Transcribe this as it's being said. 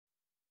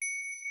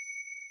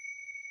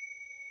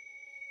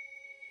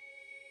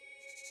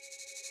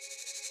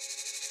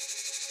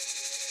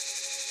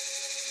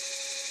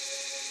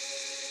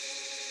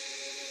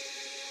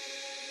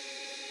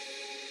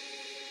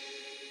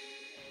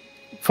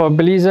For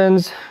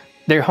Belizeans,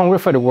 they're hungry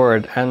for the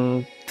word,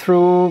 and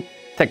through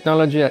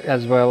technology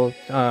as well,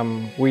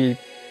 we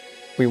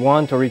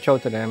want to reach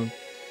out to them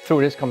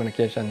through this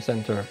communication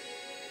center.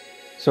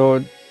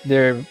 So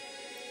they're,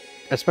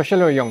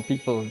 especially our young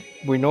people,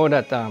 we know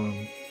that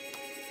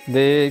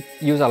they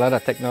use a lot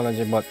of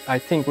technology, but I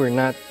think we're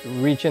not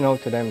reaching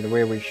out to them the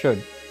way we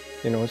should,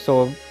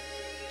 so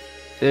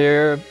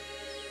their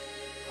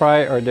cry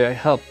or their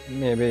help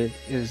maybe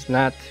is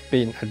not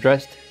being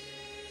addressed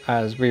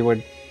as we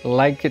would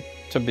like it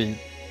to be.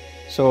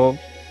 So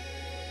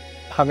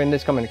having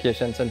this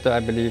communication center,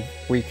 I believe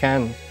we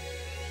can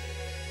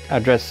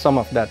address some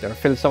of that or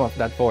fill some of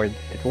that void.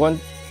 It won't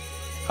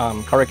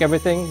correct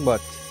everything,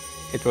 but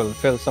it will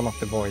fill some of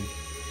the void.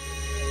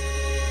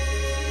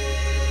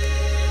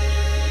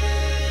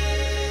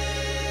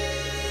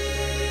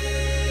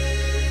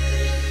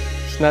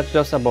 It's not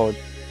just about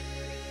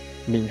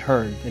being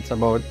heard, it's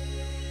about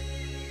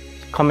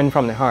coming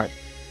from the heart,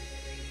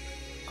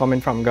 coming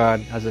from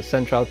God as a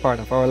central part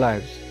of our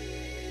lives,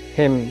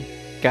 Him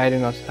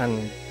guiding us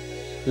and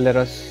let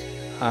us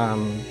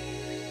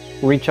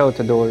reach out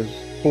to those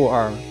who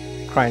are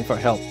crying for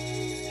help,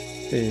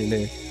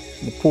 the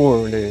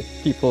poor, the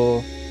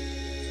people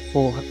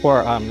who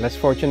are less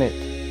fortunate,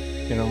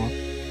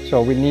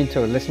 So we need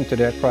to listen to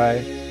their cry,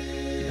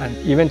 and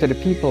even to the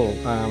people,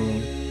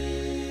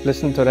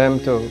 listen to them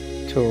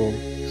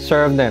to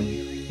serve them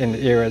in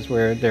the areas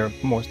where they're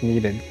most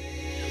needed.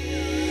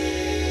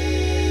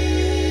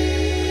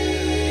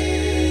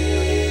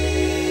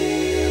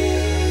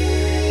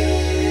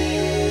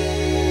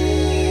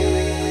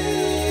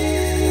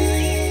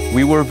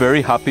 We were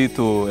very happy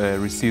to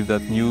receive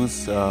that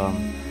news.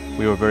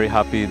 We were very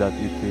happy that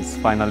it is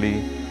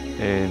finally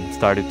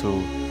started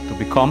to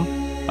become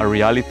a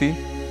reality,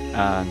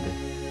 and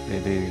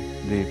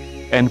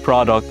the end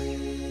product,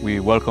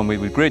 we welcome it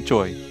with great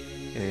joy.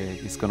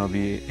 It's going to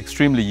be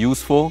extremely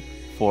useful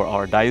for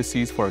our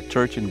diocese, for our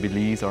church in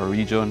Belize, our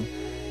region,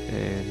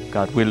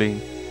 God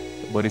willing.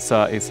 But it's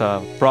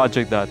a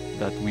project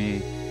that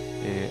we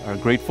are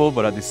grateful,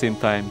 but at the same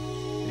time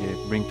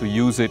bring to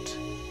use it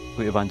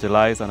to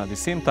evangelize, and at the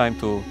same time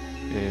to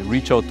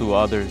reach out to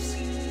others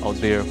out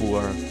there who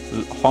are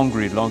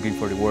hungry, longing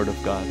for the Word of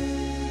God.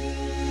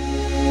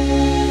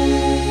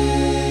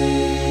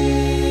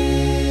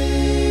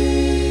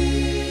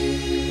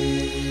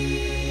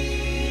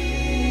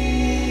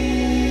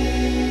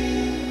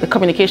 The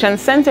communication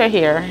center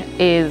here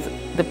is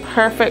the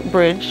perfect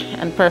bridge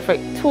and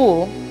perfect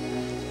tool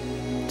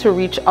to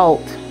reach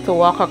out, to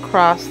walk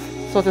across,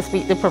 so to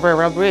speak, the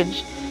proverbial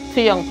bridge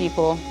to young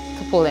people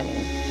to pull them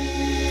in.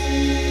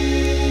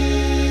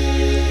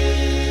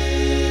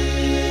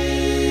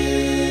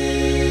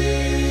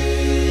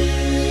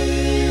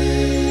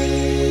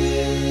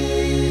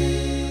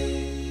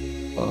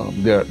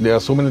 There are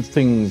so many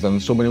things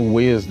and so many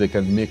ways they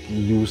can make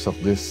use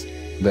of this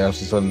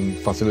diocesan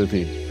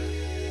facility.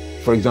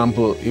 For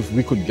example, if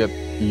we could get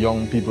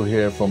young people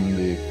here from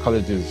the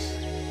colleges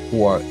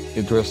who are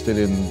interested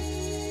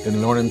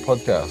in learning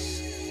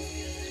podcasts,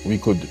 we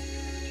could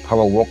have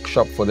a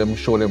workshop for them,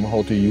 show them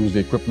how to use the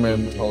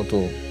equipment, how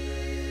to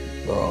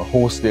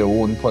host their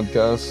own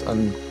podcasts,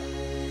 and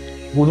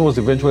who knows,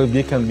 eventually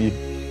they can be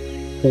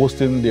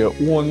hosting their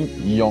own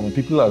young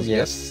people as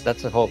guests. Yes,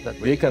 that's a hope that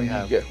they can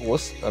get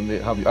hosts, and they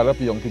have other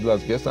young people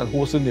as guests and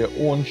hosting their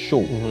own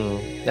show.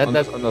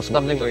 That's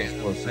something I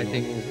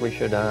think we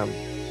should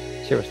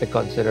seriously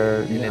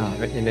consider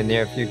in the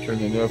near future. In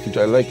the near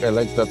future, I like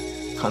that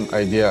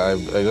idea. I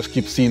just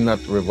keep seeing that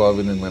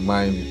revolving in my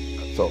mind.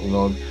 So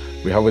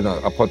we're having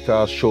a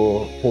podcast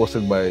show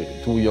hosted by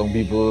two young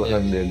people,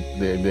 and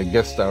the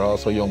guests are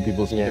also young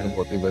people speaking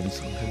about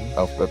events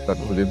that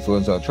would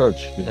influence our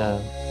church.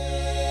 Yeah.